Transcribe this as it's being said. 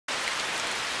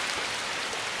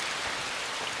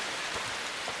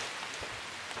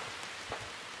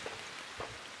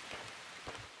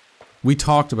We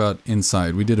talked about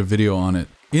Inside. We did a video on it.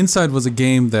 Inside was a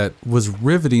game that was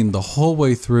riveting the whole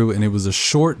way through, and it was a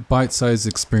short, bite-sized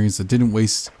experience that didn't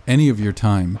waste any of your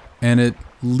time. And it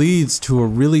leads to a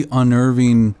really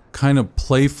unnerving, kind of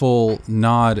playful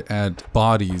nod at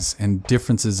bodies and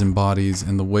differences in bodies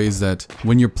and the ways that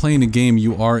when you're playing a game,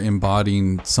 you are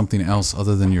embodying something else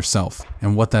other than yourself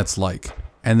and what that's like.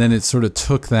 And then it sort of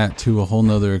took that to a whole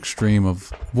nother extreme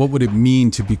of what would it mean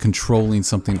to be controlling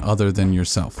something other than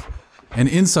yourself. And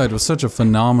Inside was such a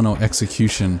phenomenal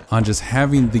execution on just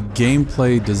having the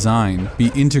gameplay design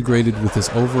be integrated with this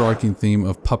overarching theme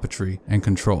of puppetry and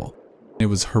control. It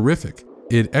was horrific.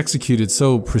 It executed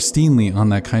so pristinely on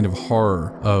that kind of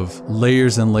horror of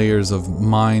layers and layers of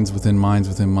minds within minds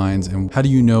within minds, and how do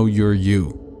you know you're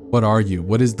you? What are you?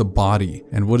 What is the body?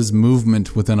 And what is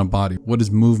movement within a body? What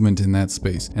is movement in that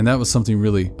space? And that was something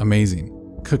really amazing.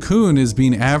 Cocoon is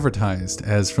being advertised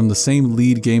as from the same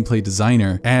lead gameplay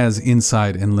designer as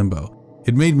Inside and Limbo.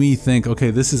 It made me think, okay,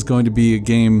 this is going to be a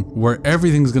game where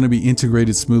everything's going to be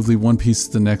integrated smoothly, one piece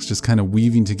to the next, just kind of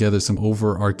weaving together some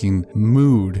overarching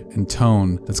mood and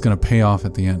tone that's going to pay off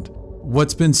at the end.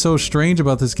 What's been so strange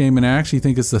about this game, and I actually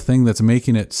think it's the thing that's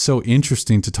making it so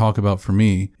interesting to talk about for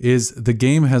me, is the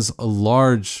game has a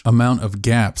large amount of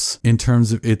gaps in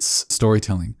terms of its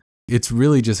storytelling. It's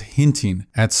really just hinting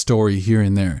at story here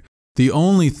and there. The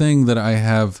only thing that I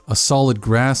have a solid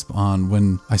grasp on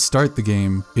when I start the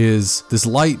game is this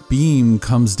light beam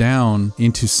comes down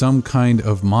into some kind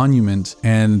of monument,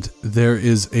 and there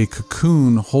is a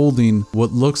cocoon holding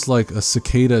what looks like a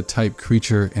cicada type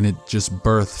creature, and it just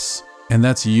births. And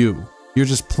that's you. You're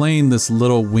just playing this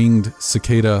little winged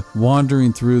cicada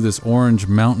wandering through this orange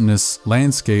mountainous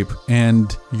landscape,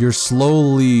 and you're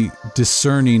slowly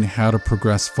discerning how to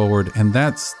progress forward, and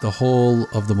that's the whole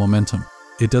of the momentum.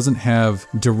 It doesn't have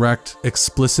direct,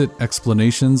 explicit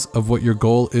explanations of what your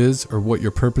goal is or what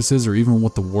your purpose is or even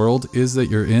what the world is that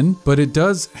you're in, but it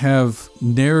does have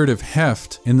narrative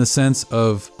heft in the sense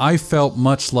of, I felt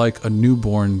much like a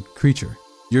newborn creature.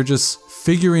 You're just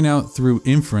figuring out through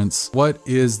inference what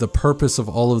is the purpose of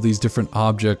all of these different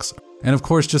objects. And of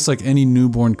course, just like any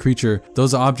newborn creature,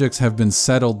 those objects have been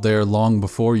settled there long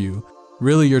before you.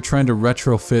 Really, you're trying to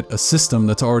retrofit a system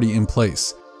that's already in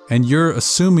place. And you're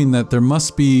assuming that there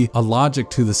must be a logic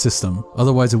to the system,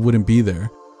 otherwise it wouldn't be there.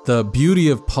 The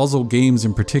beauty of puzzle games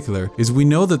in particular is we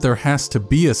know that there has to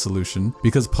be a solution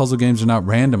because puzzle games are not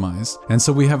randomized. And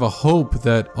so we have a hope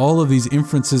that all of these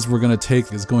inferences we're going to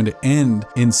take is going to end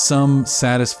in some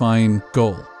satisfying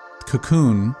goal.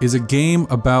 Cocoon is a game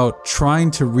about trying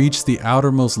to reach the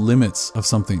outermost limits of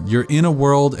something. You're in a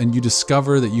world and you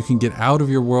discover that you can get out of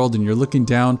your world, and you're looking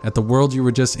down at the world you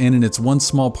were just in, and it's one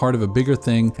small part of a bigger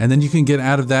thing. And then you can get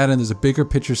out of that and there's a bigger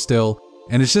picture still.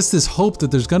 And it's just this hope that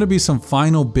there's going to be some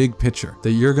final big picture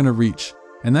that you're going to reach.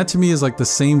 And that to me is like the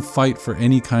same fight for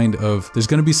any kind of, there's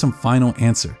going to be some final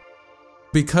answer.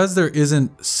 Because there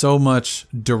isn't so much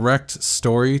direct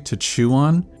story to chew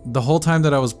on, the whole time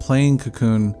that I was playing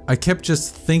Cocoon, I kept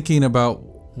just thinking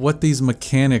about what these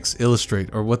mechanics illustrate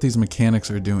or what these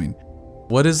mechanics are doing.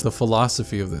 What is the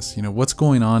philosophy of this? You know, what's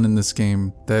going on in this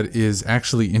game that is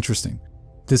actually interesting?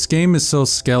 This game is so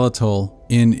skeletal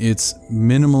in its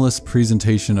minimalist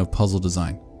presentation of puzzle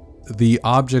design. The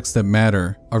objects that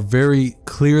matter are very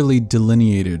clearly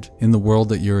delineated in the world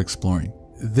that you're exploring.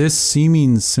 This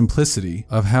seeming simplicity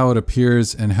of how it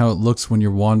appears and how it looks when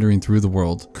you're wandering through the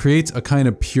world creates a kind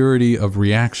of purity of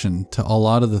reaction to a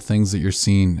lot of the things that you're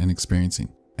seeing and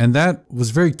experiencing. And that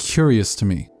was very curious to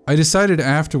me. I decided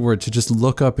afterward to just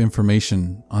look up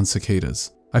information on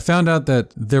cicadas. I found out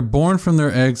that they're born from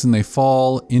their eggs and they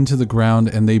fall into the ground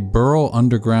and they burrow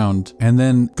underground and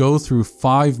then go through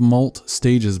 5 molt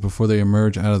stages before they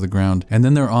emerge out of the ground, and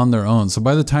then they're on their own. So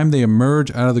by the time they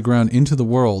emerge out of the ground into the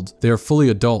world, they are fully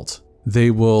adult.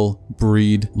 They will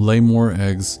breed, lay more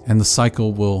eggs, and the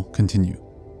cycle will continue.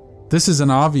 This is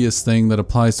an obvious thing that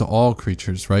applies to all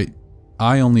creatures, right?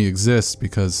 I only exist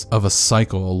because of a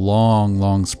cycle, a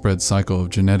long spread cycle of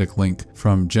genetic link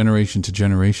from generation to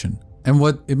generation. And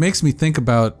what it makes me think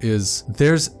about is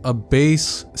there's a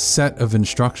base set of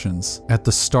instructions at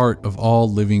the start of all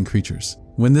living creatures.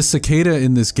 When this cicada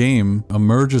in this game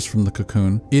emerges from the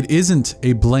cocoon, it isn't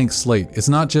a blank slate. It's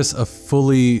not just a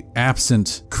fully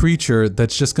absent creature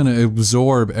that's just going to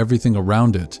absorb everything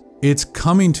around it. It's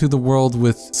coming to the world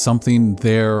with something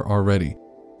there already.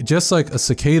 Just like a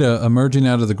cicada emerging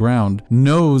out of the ground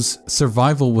knows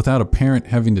survival without a parent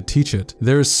having to teach it,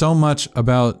 there is so much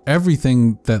about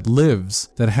everything that lives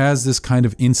that has this kind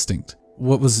of instinct.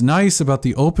 what was nice about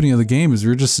the opening of the game is we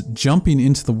were just jumping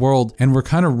into the world and we're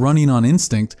kind of running on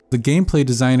instinct. The gameplay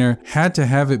designer had to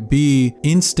have it be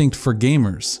instinct for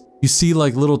gamers. You see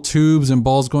like little tubes and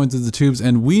balls going through the tubes,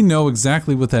 and we know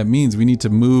exactly what that means. We need to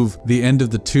move the end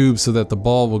of the tube so that the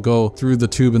ball will go through the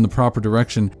tube in the proper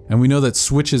direction. And we know that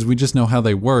switches, we just know how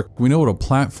they work. We know what a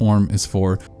platform is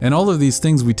for. And all of these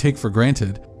things we take for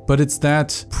granted. But it's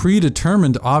that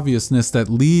predetermined obviousness that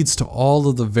leads to all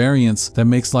of the variance that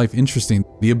makes life interesting.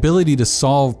 The ability to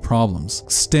solve problems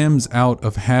stems out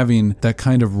of having that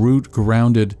kind of root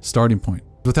grounded starting point.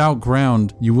 Without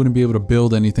ground, you wouldn't be able to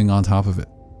build anything on top of it.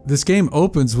 This game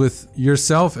opens with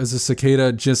yourself as a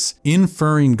cicada just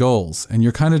inferring goals, and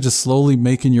you're kind of just slowly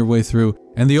making your way through.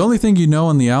 And the only thing you know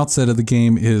on the outset of the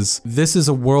game is this is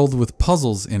a world with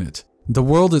puzzles in it. The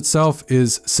world itself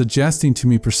is suggesting to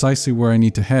me precisely where I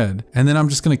need to head, and then I'm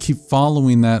just going to keep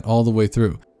following that all the way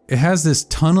through. It has this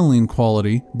tunneling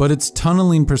quality, but it's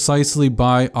tunneling precisely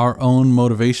by our own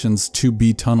motivations to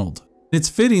be tunneled. It's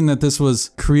fitting that this was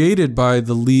created by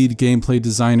the lead gameplay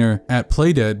designer at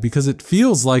Playdead because it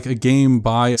feels like a game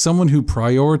by someone who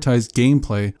prioritized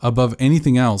gameplay above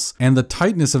anything else. And the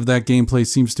tightness of that gameplay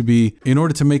seems to be in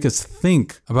order to make us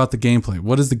think about the gameplay.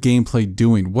 What is the gameplay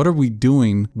doing? What are we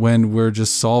doing when we're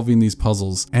just solving these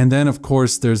puzzles? And then of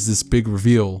course there's this big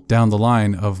reveal down the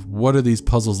line of what are these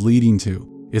puzzles leading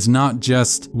to? It's not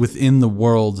just within the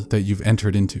world that you've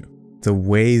entered into. The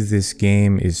way this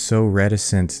game is so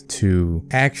reticent to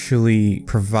actually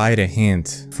provide a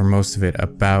hint for most of it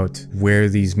about where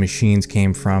these machines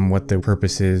came from, what their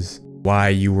purpose is, why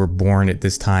you were born at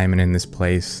this time and in this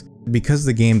place. Because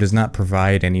the game does not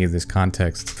provide any of this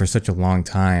context for such a long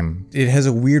time, it has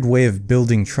a weird way of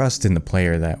building trust in the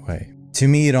player that way. To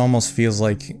me, it almost feels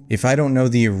like if I don't know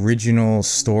the original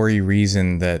story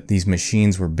reason that these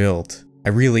machines were built, I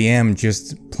really am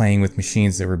just playing with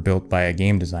machines that were built by a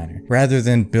game designer. Rather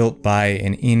than built by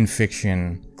an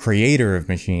in-fiction creator of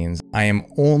machines, I am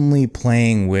only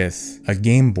playing with a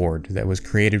game board that was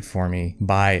created for me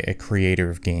by a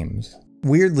creator of games.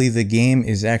 Weirdly, the game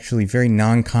is actually very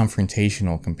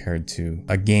non-confrontational compared to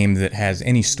a game that has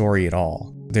any story at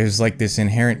all. There's like this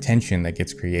inherent tension that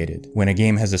gets created when a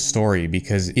game has a story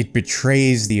because it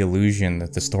betrays the illusion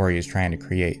that the story is trying to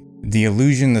create. The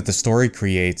illusion that the story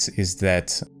creates is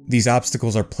that these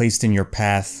obstacles are placed in your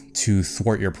path to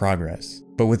thwart your progress.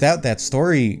 But without that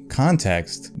story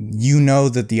context, you know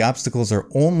that the obstacles are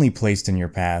only placed in your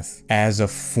path as a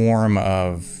form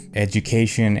of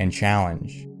education and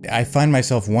challenge. I find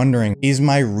myself wondering, is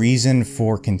my reason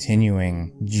for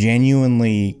continuing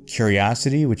genuinely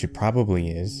curiosity, which it probably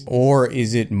is, or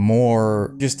is it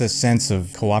more just a sense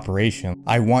of cooperation?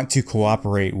 I want to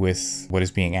cooperate with what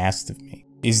is being asked of me.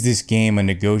 Is this game a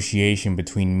negotiation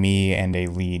between me and a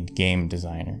lead game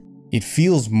designer? It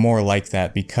feels more like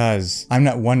that because I'm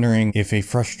not wondering if a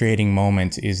frustrating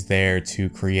moment is there to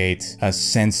create a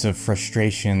sense of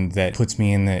frustration that puts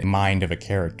me in the mind of a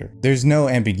character. There's no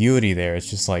ambiguity there. It's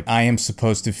just like I am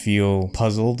supposed to feel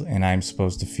puzzled and I'm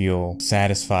supposed to feel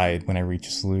satisfied when I reach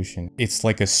a solution. It's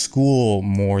like a school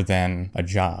more than a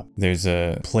job. There's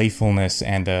a playfulness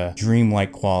and a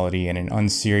dreamlike quality and an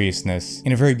unseriousness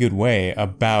in a very good way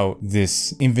about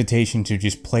this invitation to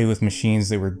just play with machines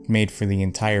that were made for the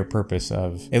entire purpose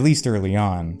of, at least early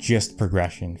on, just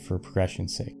progression for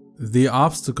progression's sake. The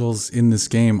obstacles in this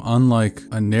game, unlike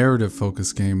a narrative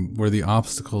focused game where the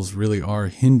obstacles really are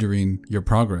hindering your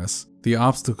progress, the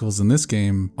obstacles in this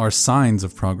game are signs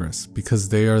of progress because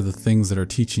they are the things that are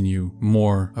teaching you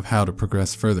more of how to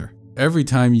progress further. Every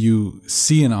time you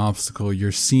see an obstacle,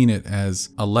 you're seeing it as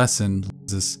a lesson,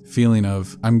 this feeling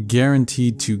of, I'm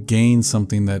guaranteed to gain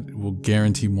something that will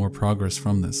guarantee more progress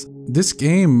from this. This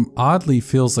game oddly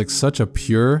feels like such a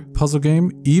pure puzzle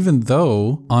game, even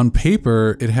though on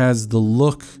paper it has the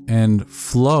look and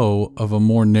flow of a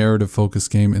more narrative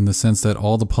focused game in the sense that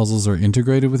all the puzzles are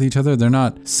integrated with each other. They're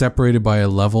not separated by a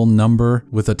level number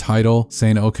with a title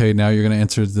saying, okay, now you're going to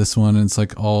answer this one, and it's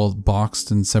like all boxed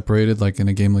and separated like in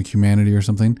a game like Humanity or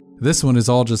something. This one is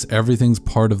all just everything's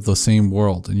part of the same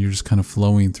world and you're just kind of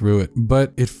flowing through it.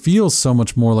 But it feels so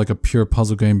much more like a pure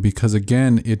puzzle game because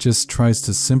again, it just tries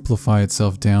to simplify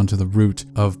itself down to the root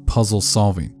of puzzle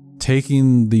solving.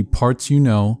 Taking the parts you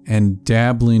know and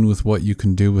dabbling with what you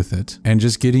can do with it and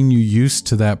just getting you used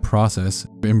to that process,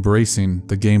 embracing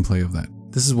the gameplay of that.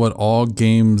 This is what all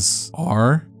games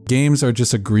are. Games are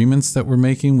just agreements that we're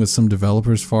making with some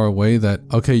developers far away that,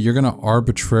 okay, you're going to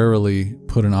arbitrarily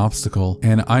put an obstacle,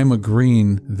 and I'm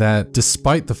agreeing that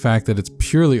despite the fact that it's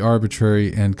purely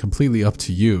arbitrary and completely up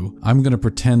to you, I'm going to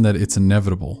pretend that it's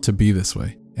inevitable to be this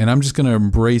way. And I'm just going to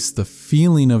embrace the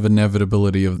feeling of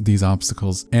inevitability of these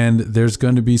obstacles. And there's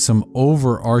going to be some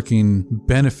overarching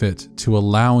benefit to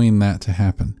allowing that to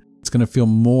happen. It's going to feel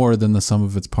more than the sum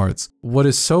of its parts. What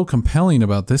is so compelling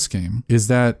about this game is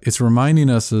that it's reminding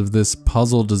us of this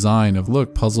puzzle design of,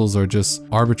 look, puzzles are just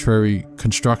arbitrary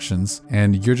constructions,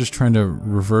 and you're just trying to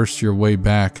reverse your way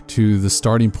back to the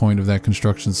starting point of that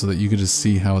construction so that you could just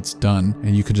see how it's done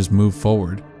and you could just move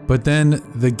forward. But then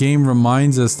the game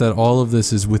reminds us that all of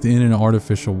this is within an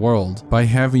artificial world by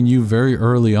having you very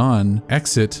early on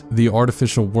exit the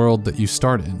artificial world that you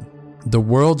start in. The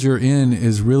world you're in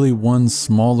is really one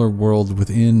smaller world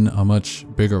within a much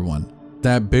bigger one.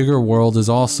 That bigger world is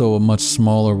also a much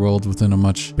smaller world within a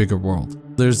much bigger world.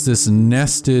 There's this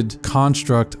nested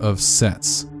construct of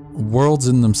sets. Worlds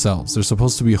in themselves. They're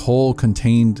supposed to be whole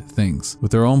contained things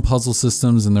with their own puzzle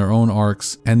systems and their own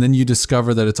arcs, and then you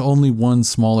discover that it's only one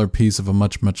smaller piece of a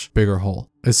much, much bigger whole.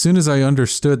 As soon as I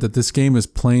understood that this game is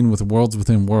playing with worlds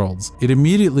within worlds, it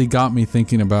immediately got me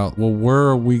thinking about, well, where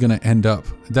are we going to end up?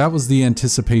 That was the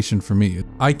anticipation for me.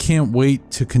 I can't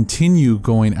wait to continue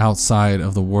going outside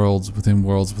of the worlds within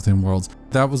worlds within worlds.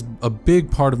 That was a big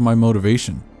part of my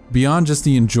motivation. Beyond just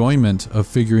the enjoyment of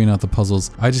figuring out the puzzles,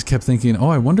 I just kept thinking, oh,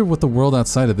 I wonder what the world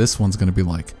outside of this one's going to be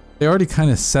like. They already kind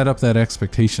of set up that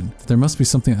expectation. There must be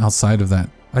something outside of that.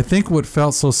 I think what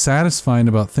felt so satisfying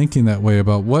about thinking that way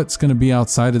about what's going to be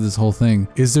outside of this whole thing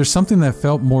is there's something that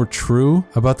felt more true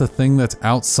about the thing that's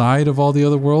outside of all the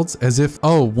other worlds, as if,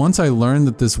 oh, once I learned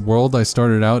that this world I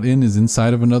started out in is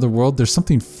inside of another world, there's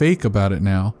something fake about it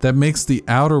now that makes the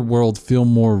outer world feel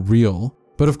more real.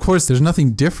 But of course, there's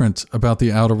nothing different about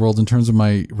the outer world in terms of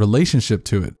my relationship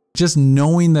to it. Just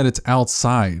knowing that it's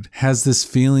outside has this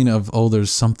feeling of, oh,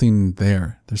 there's something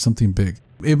there. There's something big.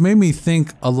 It made me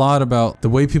think a lot about the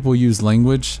way people use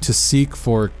language to seek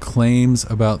for claims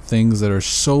about things that are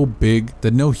so big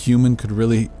that no human could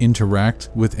really interact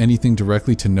with anything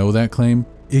directly to know that claim.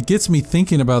 It gets me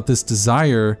thinking about this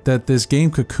desire that this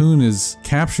game Cocoon is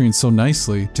capturing so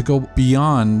nicely to go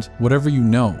beyond whatever you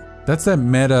know. That's that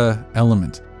meta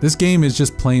element. This game is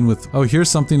just playing with, oh,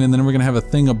 here's something, and then we're gonna have a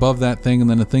thing above that thing, and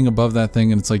then a thing above that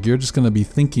thing, and it's like you're just gonna be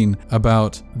thinking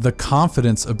about the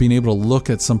confidence of being able to look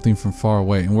at something from far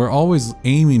away. And we're always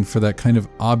aiming for that kind of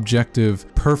objective,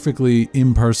 perfectly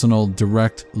impersonal,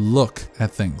 direct look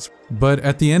at things. But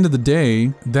at the end of the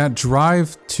day, that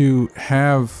drive to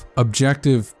have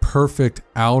objective, perfect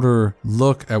outer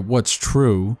look at what's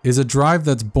true is a drive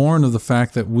that's born of the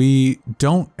fact that we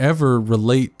don't ever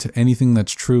relate to anything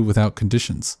that's true without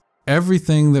conditions.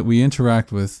 Everything that we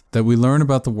interact with, that we learn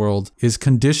about the world, is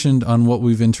conditioned on what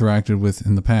we've interacted with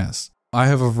in the past. I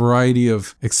have a variety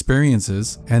of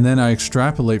experiences, and then I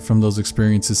extrapolate from those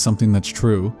experiences something that's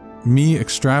true. Me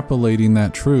extrapolating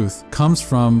that truth comes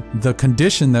from the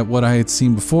condition that what I had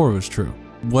seen before was true.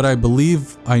 What I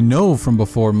believe I know from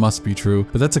before must be true,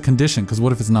 but that's a condition, because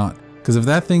what if it's not? Because if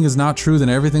that thing is not true, then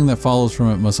everything that follows from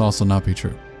it must also not be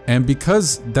true. And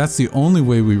because that's the only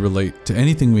way we relate to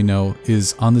anything we know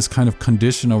is on this kind of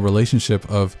conditional relationship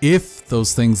of, if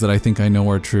those things that I think I know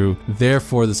are true,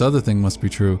 therefore this other thing must be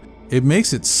true, it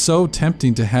makes it so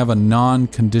tempting to have a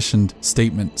non-conditioned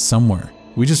statement somewhere.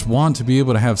 We just want to be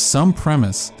able to have some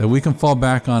premise that we can fall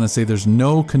back on and say there's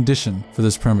no condition for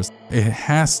this premise. It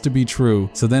has to be true,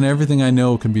 so then everything I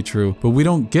know can be true. But we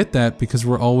don't get that because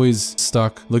we're always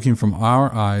stuck looking from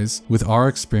our eyes with our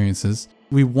experiences.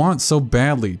 We want so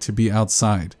badly to be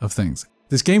outside of things.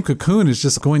 This game Cocoon is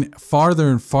just going farther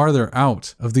and farther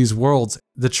out of these worlds.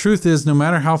 The truth is, no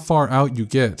matter how far out you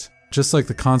get, just like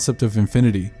the concept of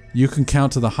infinity, you can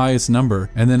count to the highest number,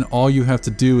 and then all you have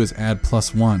to do is add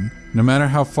 +1. No matter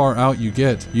how far out you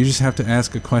get, you just have to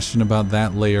ask a question about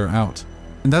that layer out.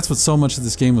 And that's what so much of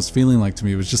this game was feeling like to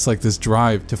me. It was just like this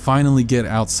drive to finally get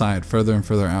outside, further and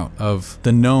further out of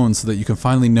the known so that you can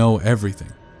finally know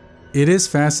everything. It is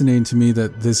fascinating to me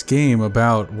that this game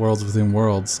about worlds within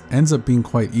worlds ends up being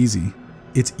quite easy.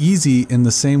 It's easy in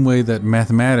the same way that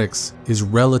mathematics is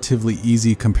relatively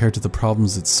easy compared to the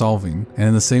problems it's solving, and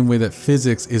in the same way that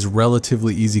physics is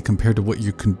relatively easy compared to what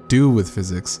you can do with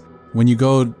physics. When you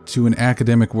go to an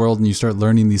academic world and you start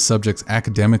learning these subjects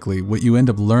academically, what you end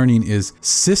up learning is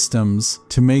systems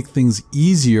to make things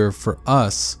easier for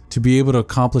us to be able to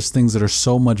accomplish things that are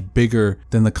so much bigger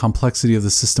than the complexity of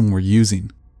the system we're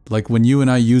using. Like when you and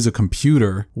I use a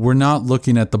computer, we're not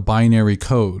looking at the binary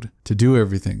code to do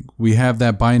everything. We have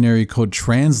that binary code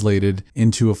translated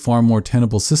into a far more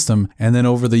tenable system, and then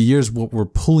over the years what we're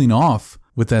pulling off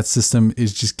with that system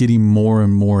is just getting more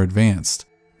and more advanced.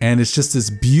 And it's just this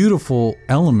beautiful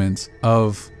element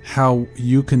of how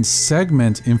you can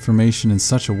segment information in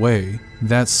such a way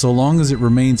that so long as it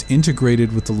remains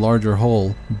integrated with the larger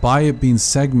whole, by it being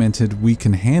segmented, we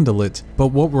can handle it. But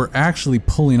what we're actually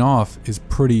pulling off is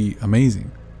pretty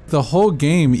amazing. The whole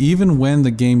game, even when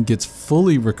the game gets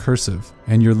fully recursive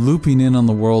and you're looping in on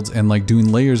the worlds and like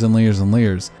doing layers and layers and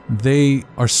layers, they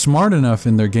are smart enough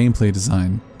in their gameplay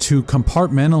design to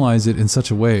compartmentalize it in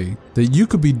such a way that you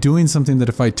could be doing something that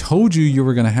if I told you you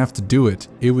were going to have to do it,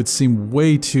 it would seem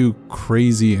way too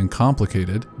crazy and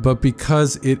complicated. But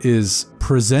because it is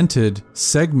presented,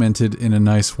 segmented in a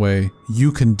nice way,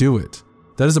 you can do it.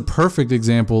 That is a perfect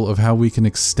example of how we can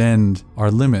extend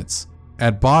our limits.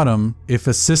 At bottom, if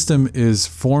a system is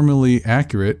formally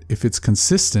accurate, if it's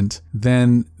consistent,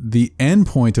 then the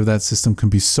endpoint of that system can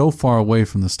be so far away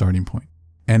from the starting point.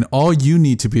 And all you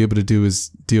need to be able to do is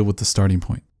deal with the starting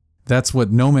point. That's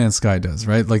what No Man's Sky does,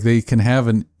 right? Like they can have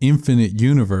an infinite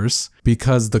universe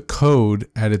because the code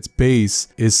at its base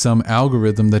is some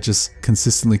algorithm that just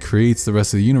consistently creates the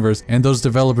rest of the universe, and those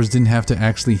developers didn't have to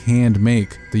actually hand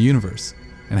make the universe.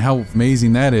 And how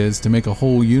amazing that is to make a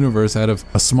whole universe out of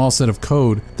a small set of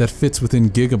code that fits within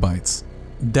gigabytes.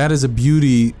 That is a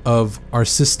beauty of our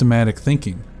systematic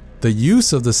thinking. The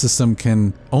use of the system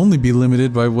can only be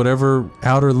limited by whatever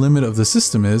outer limit of the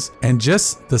system is, and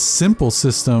just the simple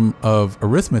system of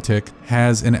arithmetic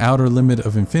has an outer limit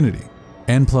of infinity,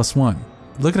 n+1.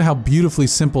 Look at how beautifully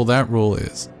simple that rule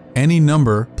is. Any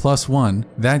number plus 1,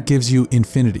 that gives you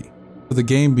infinity. The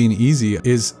game being easy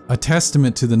is a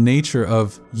testament to the nature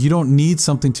of you don't need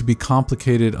something to be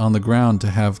complicated on the ground to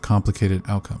have complicated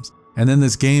outcomes. And then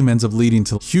this game ends up leading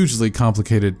to hugely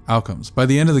complicated outcomes. By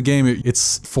the end of the game,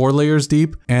 it's 4 layers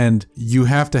deep, and you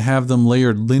have to have them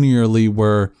layered linearly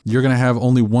where you're going to have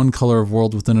only one color of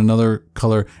world within another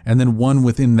color, and then one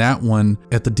within that one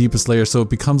at the deepest layer. So it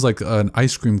becomes like an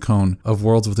ice cream cone of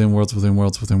worlds within worlds within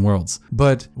worlds within worlds.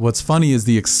 But what's funny is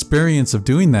the experience of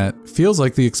doing that feels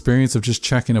like the experience of just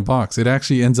checking a box. It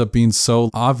actually ends up being so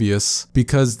obvious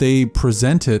because they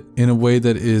present it in a way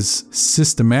that is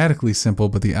systematically simple,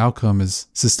 but the outcome is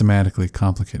systematically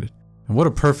complicated. And what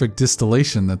a perfect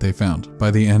distillation that they found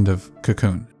by the end of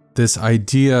Cocoon. This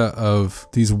idea of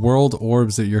these world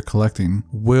orbs that you're collecting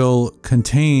will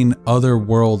contain other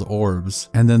world orbs,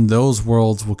 and then those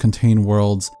worlds will contain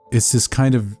worlds. It's this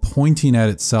kind of pointing at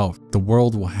itself. The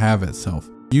world will have itself.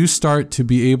 You start to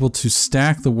be able to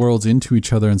stack the worlds into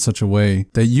each other in such a way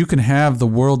that you can have the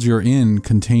world you're in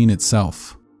contain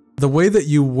itself. The way that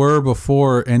you were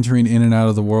before entering in and out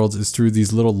of the worlds is through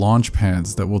these little launch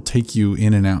pads that will take you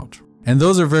in and out. And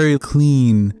those are very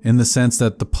clean in the sense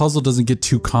that the puzzle doesn't get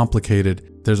too complicated.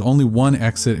 There's only one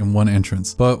exit and one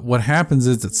entrance. But what happens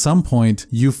is at some point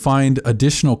you find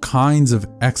additional kinds of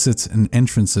exits and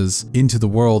entrances into the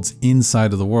worlds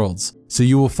inside of the worlds. So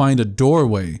you will find a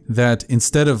doorway that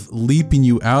instead of leaping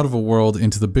you out of a world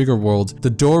into the bigger world, the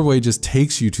doorway just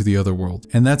takes you to the other world.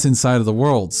 And that's inside of the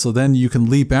world. So then you can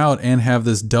leap out and have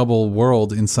this double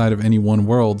world inside of any one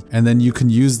world. And then you can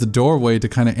use the doorway to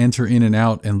kind of enter in and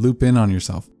out and loop in on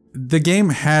yourself. The game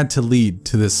had to lead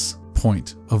to this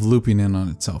point of looping in on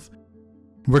itself.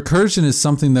 Recursion is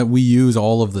something that we use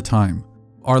all of the time.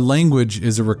 Our language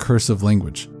is a recursive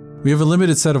language. We have a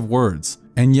limited set of words,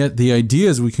 and yet the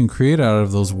ideas we can create out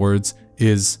of those words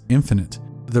is infinite.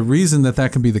 The reason that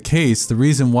that can be the case, the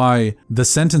reason why the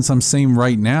sentence I'm saying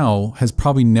right now has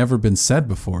probably never been said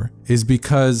before, is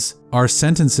because our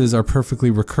sentences are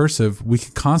perfectly recursive. We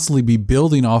can constantly be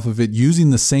building off of it using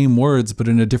the same words but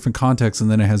in a different context, and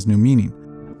then it has new meaning.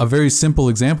 A very simple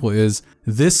example is,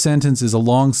 this sentence is a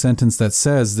long sentence that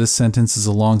says, this sentence is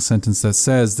a long sentence that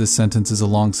says, this sentence is a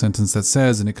long sentence that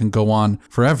says, and it can go on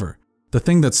forever. The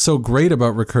thing that's so great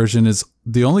about recursion is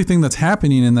the only thing that's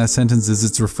happening in that sentence is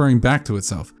it's referring back to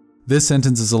itself. This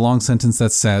sentence is a long sentence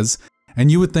that says, and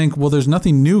you would think, well, there's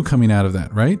nothing new coming out of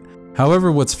that, right?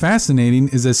 However, what's fascinating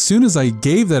is as soon as I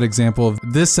gave that example of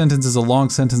this sentence is a long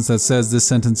sentence that says, this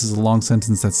sentence is a long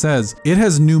sentence that says, it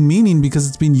has new meaning because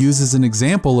it's being used as an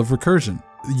example of recursion.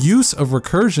 Use of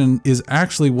recursion is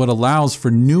actually what allows for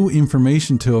new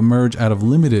information to emerge out of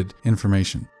limited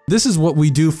information. This is what we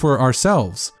do for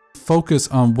ourselves. Focus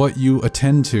on what you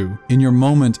attend to in your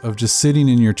moment of just sitting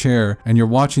in your chair and you're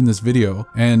watching this video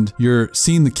and you're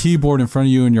seeing the keyboard in front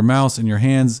of you and your mouse and your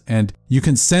hands, and you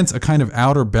can sense a kind of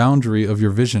outer boundary of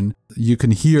your vision. You can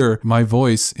hear my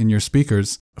voice in your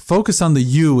speakers. Focus on the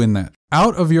you in that.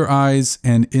 Out of your eyes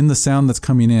and in the sound that's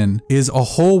coming in is a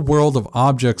whole world of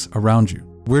objects around you.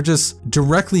 We're just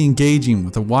directly engaging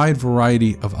with a wide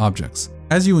variety of objects.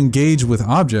 As you engage with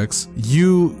objects,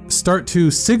 you start to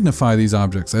signify these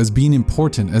objects as being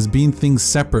important, as being things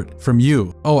separate from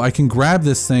you. Oh, I can grab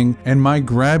this thing, and my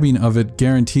grabbing of it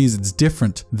guarantees it's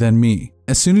different than me.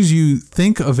 As soon as you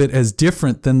think of it as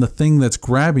different than the thing that's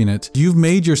grabbing it, you've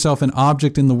made yourself an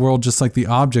object in the world just like the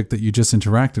object that you just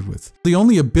interacted with. The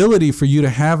only ability for you to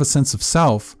have a sense of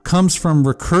self comes from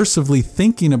recursively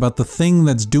thinking about the thing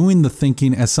that's doing the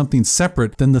thinking as something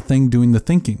separate than the thing doing the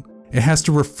thinking. It has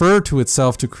to refer to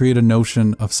itself to create a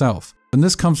notion of self. And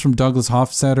this comes from Douglas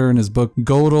Hofstadter in his book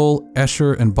Gödel,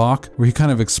 Escher, and Bach, where he kind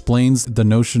of explains the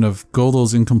notion of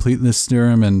Gödel's incompleteness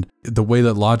theorem and the way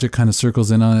that logic kind of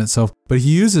circles in on itself. But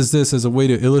he uses this as a way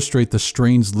to illustrate the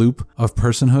strange loop of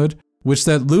personhood, which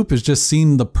that loop is just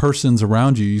seeing the persons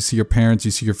around you. You see your parents,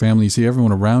 you see your family, you see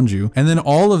everyone around you. And then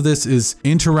all of this is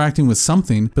interacting with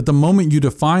something, but the moment you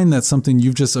define that something,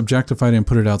 you've just objectified it and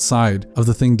put it outside of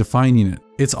the thing defining it.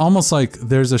 It's almost like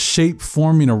there's a shape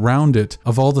forming around it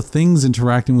of all the things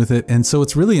interacting with it, and so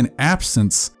it's really an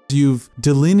absence. You've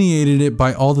delineated it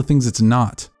by all the things it's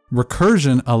not.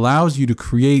 Recursion allows you to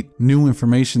create new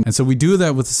information. And so we do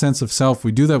that with a sense of self.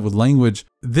 We do that with language.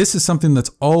 This is something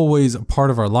that's always a part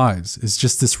of our lives. It's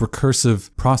just this recursive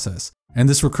process. And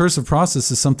this recursive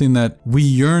process is something that we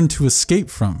yearn to escape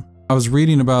from. I was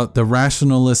reading about the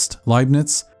rationalist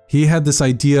Leibniz. He had this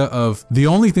idea of the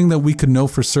only thing that we could know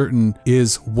for certain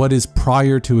is what is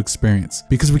prior to experience,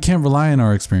 because we can't rely on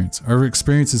our experience. Our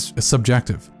experience is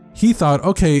subjective. He thought,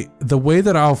 okay, the way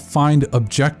that I'll find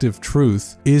objective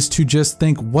truth is to just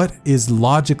think what is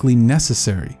logically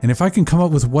necessary. And if I can come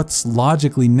up with what's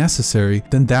logically necessary,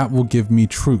 then that will give me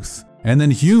truth. And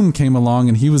then Hume came along,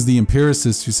 and he was the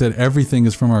empiricist who said everything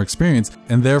is from our experience,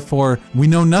 and therefore we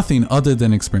know nothing other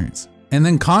than experience. And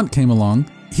then Kant came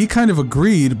along. He kind of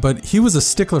agreed, but he was a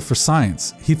stickler for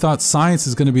science. He thought science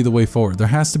is going to be the way forward. There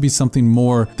has to be something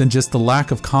more than just the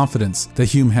lack of confidence that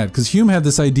Hume had. Because Hume had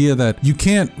this idea that you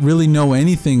can't really know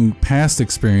anything past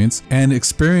experience, and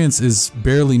experience is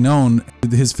barely known.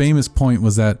 His famous point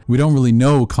was that we don't really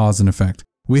know cause and effect.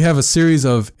 We have a series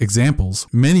of examples,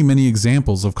 many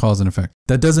examples of cause and effect.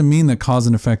 That doesn't mean that cause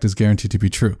and effect is guaranteed to be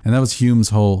true. And that was Hume's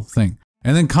whole thing.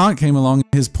 And then Kant came along.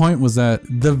 His point was that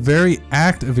the very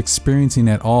act of experiencing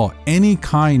at all, any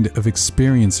kind of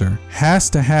experiencer, has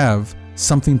to have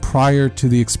something prior to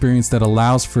the experience that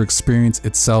allows for experience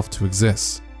itself to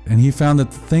exist. And he found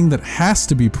that the thing that has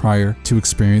to be prior to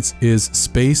experience is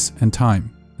space and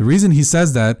time. The reason he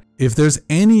says that, if there's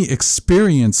any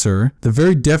experiencer, the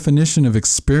very definition of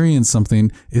experience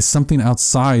something is something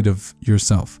outside of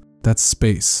yourself. That's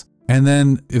space. And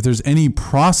then if there's any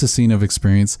processing of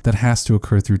experience, that has to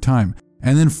occur through time.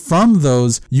 And then from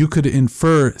those, you could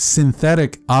infer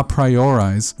synthetic a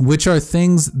prioris, which are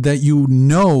things that you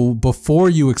know before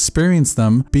you experience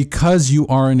them because you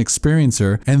are an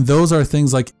experiencer. And those are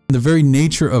things like the very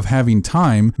nature of having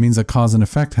time means that cause and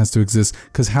effect has to exist,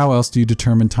 because how else do you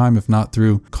determine time if not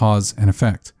through cause and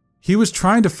effect? He was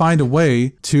trying to find a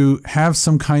way to have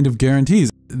some kind of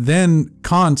guarantees. Then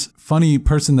Kant, funny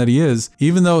person that he is,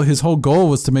 even though his whole goal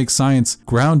was to make science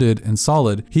grounded and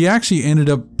solid, he actually ended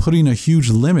up putting a huge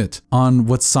limit on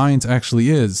what science actually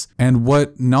is and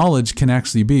what knowledge can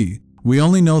actually be. We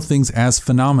only know things as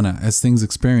phenomena, as things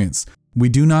experienced. We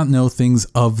do not know things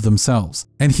of themselves.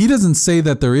 And he doesn't say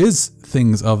that there is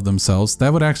things of themselves.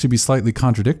 That would actually be slightly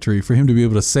contradictory for him to be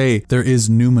able to say there is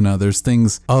noumena, there's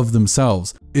things of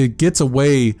themselves. It gets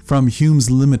away from Hume's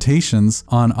limitations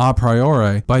on a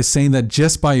priori by saying that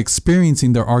just by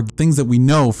experiencing there are things that we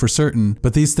know for certain,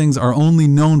 but these things are only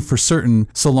known for certain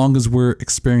so long as we're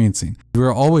experiencing.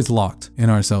 We're always locked in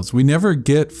ourselves. We never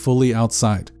get fully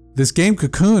outside. This game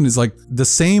Cocoon is like the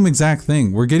same exact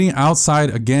thing. We're getting outside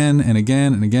again and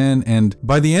again and again, and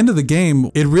by the end of the game,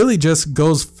 it really just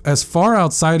goes as far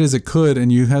outside as it could,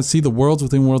 and you see the worlds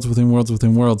within worlds within worlds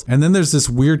within worlds, and then there's this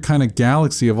weird kind of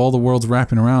galaxy of all the worlds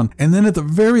wrapping around, and then at the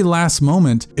very last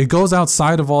moment, it goes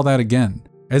outside of all that again.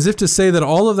 As if to say that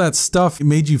all of that stuff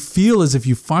made you feel as if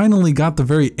you finally got the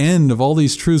very end of all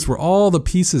these truths where all the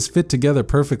pieces fit together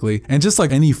perfectly. And just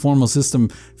like any formal system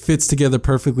fits together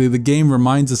perfectly, the game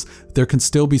reminds us there can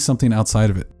still be something outside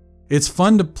of it. It's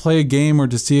fun to play a game or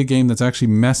to see a game that's actually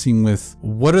messing with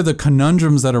what are the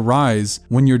conundrums that arise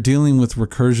when you're dealing with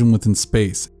recursion within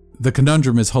space. The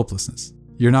conundrum is hopelessness.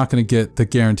 You're not going to get the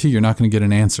guarantee, you're not going to get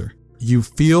an answer. You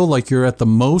feel like you're at the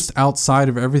most outside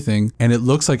of everything, and it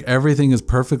looks like everything is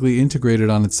perfectly integrated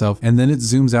on itself, and then it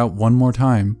zooms out one more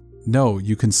time. No,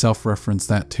 you can self-reference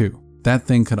that too. That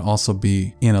thing could also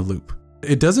be in a loop.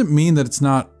 It doesn't mean that it's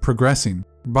not progressing.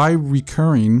 By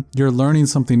recurring, you're learning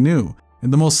something new.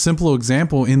 And the most simple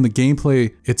example in the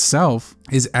gameplay itself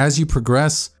is as you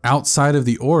progress outside of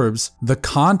the orbs, the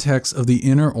context of the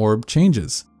inner orb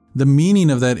changes. The meaning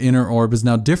of that inner orb is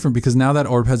now different because now that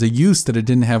orb has a use that it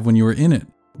didn't have when you were in it.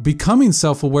 Becoming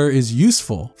self-aware is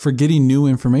useful for getting new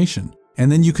information. And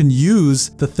then you can use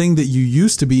the thing that you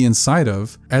used to be inside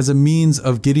of as a means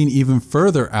of getting even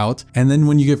further out. And then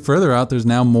when you get further out, there's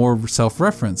now more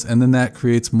self-reference, and then that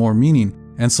creates more meaning.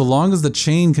 And so long as the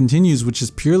chain continues, which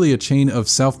is purely a chain of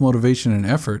self-motivation and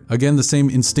effort, again, the same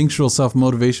instinctual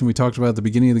self-motivation we talked about at the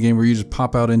beginning of the game where you just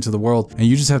pop out into the world and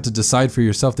you just have to decide for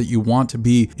yourself that you want to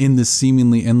be in this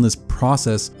seemingly endless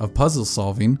process of puzzle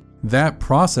solving, that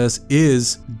process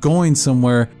is going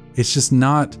somewhere. It's just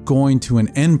not going to an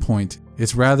end point.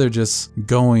 It's rather just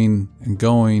going and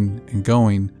going and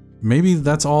going. Maybe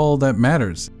that's all that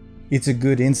matters. It's a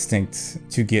good instinct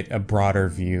to get a broader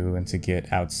view and to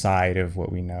get outside of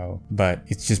what we know, but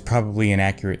it's just probably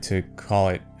inaccurate to call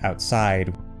it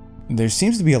outside. There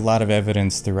seems to be a lot of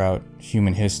evidence throughout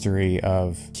human history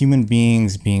of human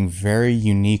beings being very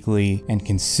uniquely and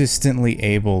consistently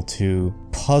able to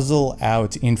puzzle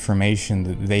out information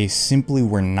that they simply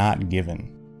were not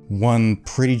given. One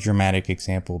pretty dramatic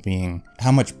example being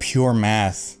how much pure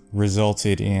math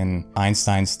resulted in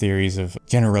Einstein's theories of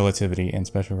general relativity and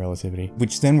special relativity,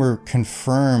 which then were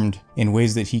confirmed in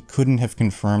ways that he couldn't have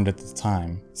confirmed at the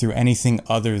time through anything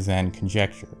other than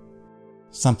conjecture.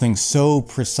 Something so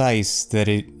precise that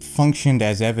it functioned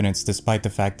as evidence despite the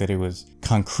fact that it was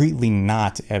concretely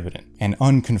not evident and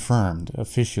unconfirmed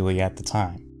officially at the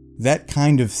time. That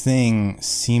kind of thing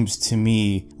seems to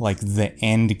me like the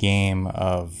end game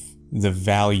of the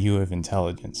value of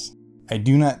intelligence. I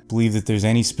do not believe that there's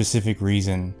any specific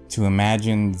reason to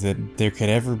imagine that there could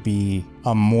ever be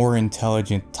a more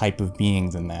intelligent type of being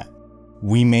than that.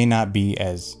 We may not be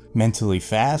as mentally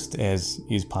fast as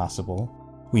is possible.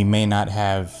 We may not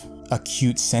have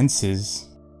acute senses.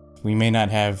 We may not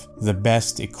have the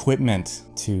best equipment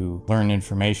to learn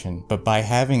information, but by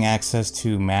having access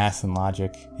to math and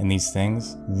logic and these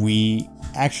things, we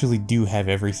actually do have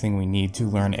everything we need to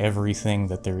learn everything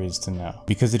that there is to know,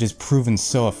 because it has proven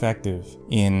so effective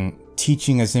in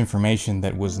teaching us information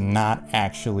that was not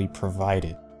actually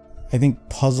provided. I think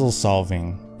puzzle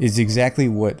solving is exactly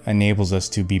what enables us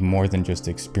to be more than just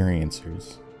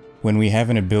experiencers. When we have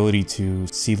an ability to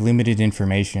see limited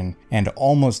information and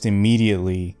almost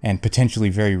immediately and potentially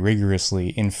very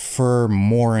rigorously infer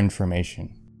more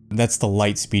information. That's the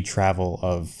light speed travel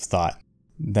of thought.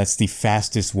 That's the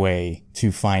fastest way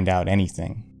to find out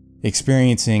anything.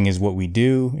 Experiencing is what we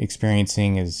do.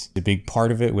 Experiencing is a big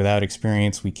part of it. Without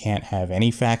experience, we can't have any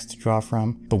facts to draw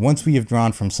from. But once we have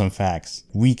drawn from some facts,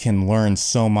 we can learn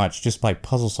so much just by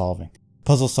puzzle solving.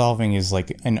 Puzzle solving is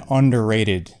like an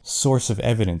underrated source of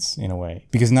evidence in a way,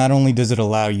 because not only does it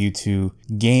allow you to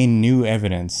gain new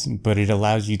evidence, but it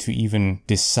allows you to even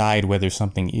decide whether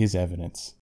something is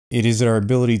evidence. It is our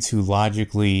ability to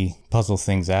logically puzzle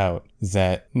things out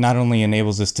that not only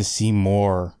enables us to see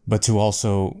more, but to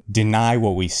also deny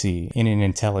what we see in an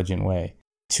intelligent way.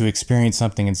 To experience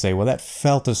something and say, well, that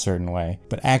felt a certain way,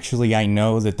 but actually I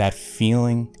know that that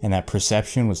feeling and that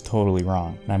perception was totally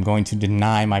wrong. And I'm going to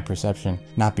deny my perception,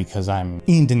 not because I'm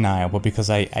in denial, but because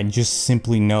I just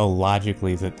simply know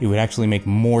logically that it would actually make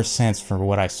more sense for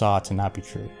what I saw to not be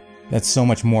true. That's so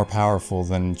much more powerful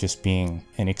than just being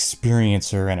an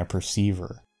experiencer and a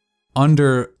perceiver.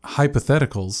 Under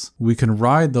hypotheticals, we can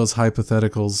ride those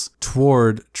hypotheticals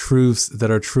toward truths that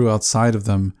are true outside of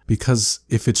them, because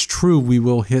if it's true, we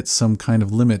will hit some kind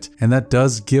of limit, and that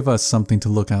does give us something to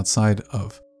look outside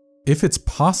of. If it's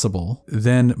possible,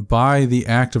 then by the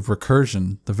act of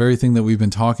recursion, the very thing that we've been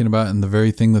talking about and the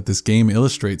very thing that this game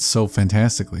illustrates so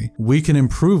fantastically, we can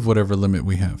improve whatever limit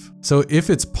we have. So if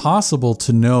it's possible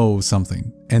to know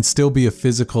something and still be a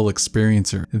physical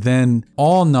experiencer, then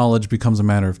all knowledge becomes a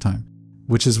matter of time,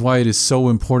 which is why it is so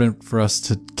important for us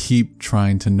to keep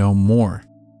trying to know more.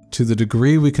 To the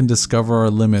degree we can discover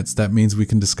our limits, that means we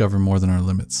can discover more than our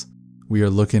limits. We are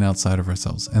looking outside of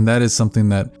ourselves. And that is something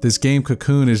that this game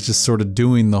Cocoon is just sort of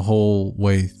doing the whole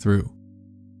way through.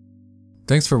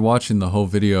 Thanks for watching the whole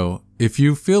video. If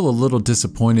you feel a little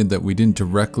disappointed that we didn't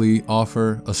directly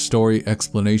offer a story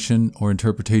explanation or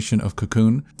interpretation of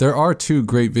Cocoon, there are two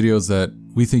great videos that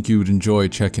we think you would enjoy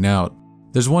checking out.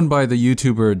 There's one by the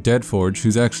YouTuber Deadforge,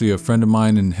 who's actually a friend of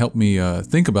mine and helped me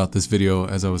think about this video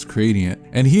as I was creating it.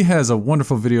 And he has a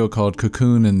wonderful video called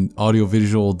Cocoon and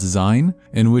Audiovisual Design,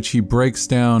 in which he breaks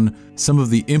down some of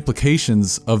the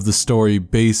implications of the story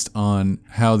based on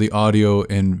how the audio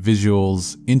and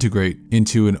visuals integrate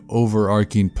into an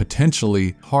overarching,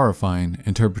 potentially horrifying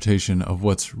interpretation of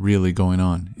what's really going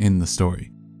on in the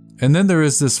story. And then there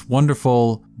is this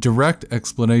wonderful direct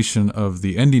explanation of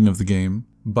the ending of the game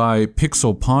by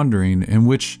Pixel Pondering, in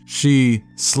which she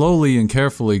slowly and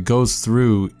carefully goes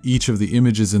through each of the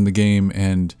images in the game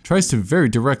and tries to very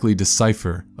directly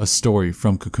decipher a story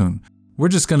from Cocoon. We're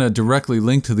just going to directly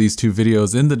link to these two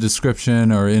videos in the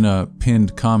description or in a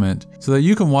pinned comment so that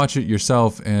you can watch it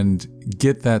yourself and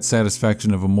get that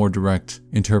satisfaction of a more direct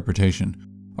interpretation.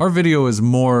 Our video is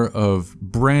more of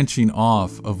branching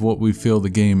off of what we feel the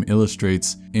game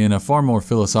illustrates in a far more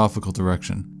philosophical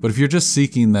direction. But if you're just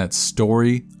seeking that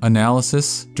story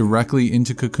analysis directly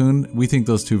into Cocoon, we think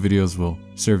those two videos will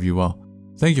serve you well.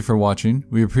 Thank you for watching.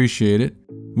 We appreciate it.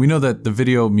 We know that the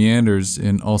video meanders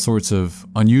in all sorts of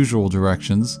unusual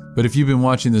directions, but if you've been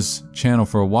watching this channel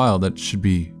for a while, that should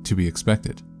be to be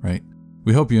expected, right?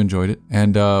 We hope you enjoyed it,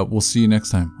 and we'll see you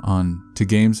next time on To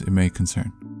Games It May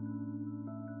Concern.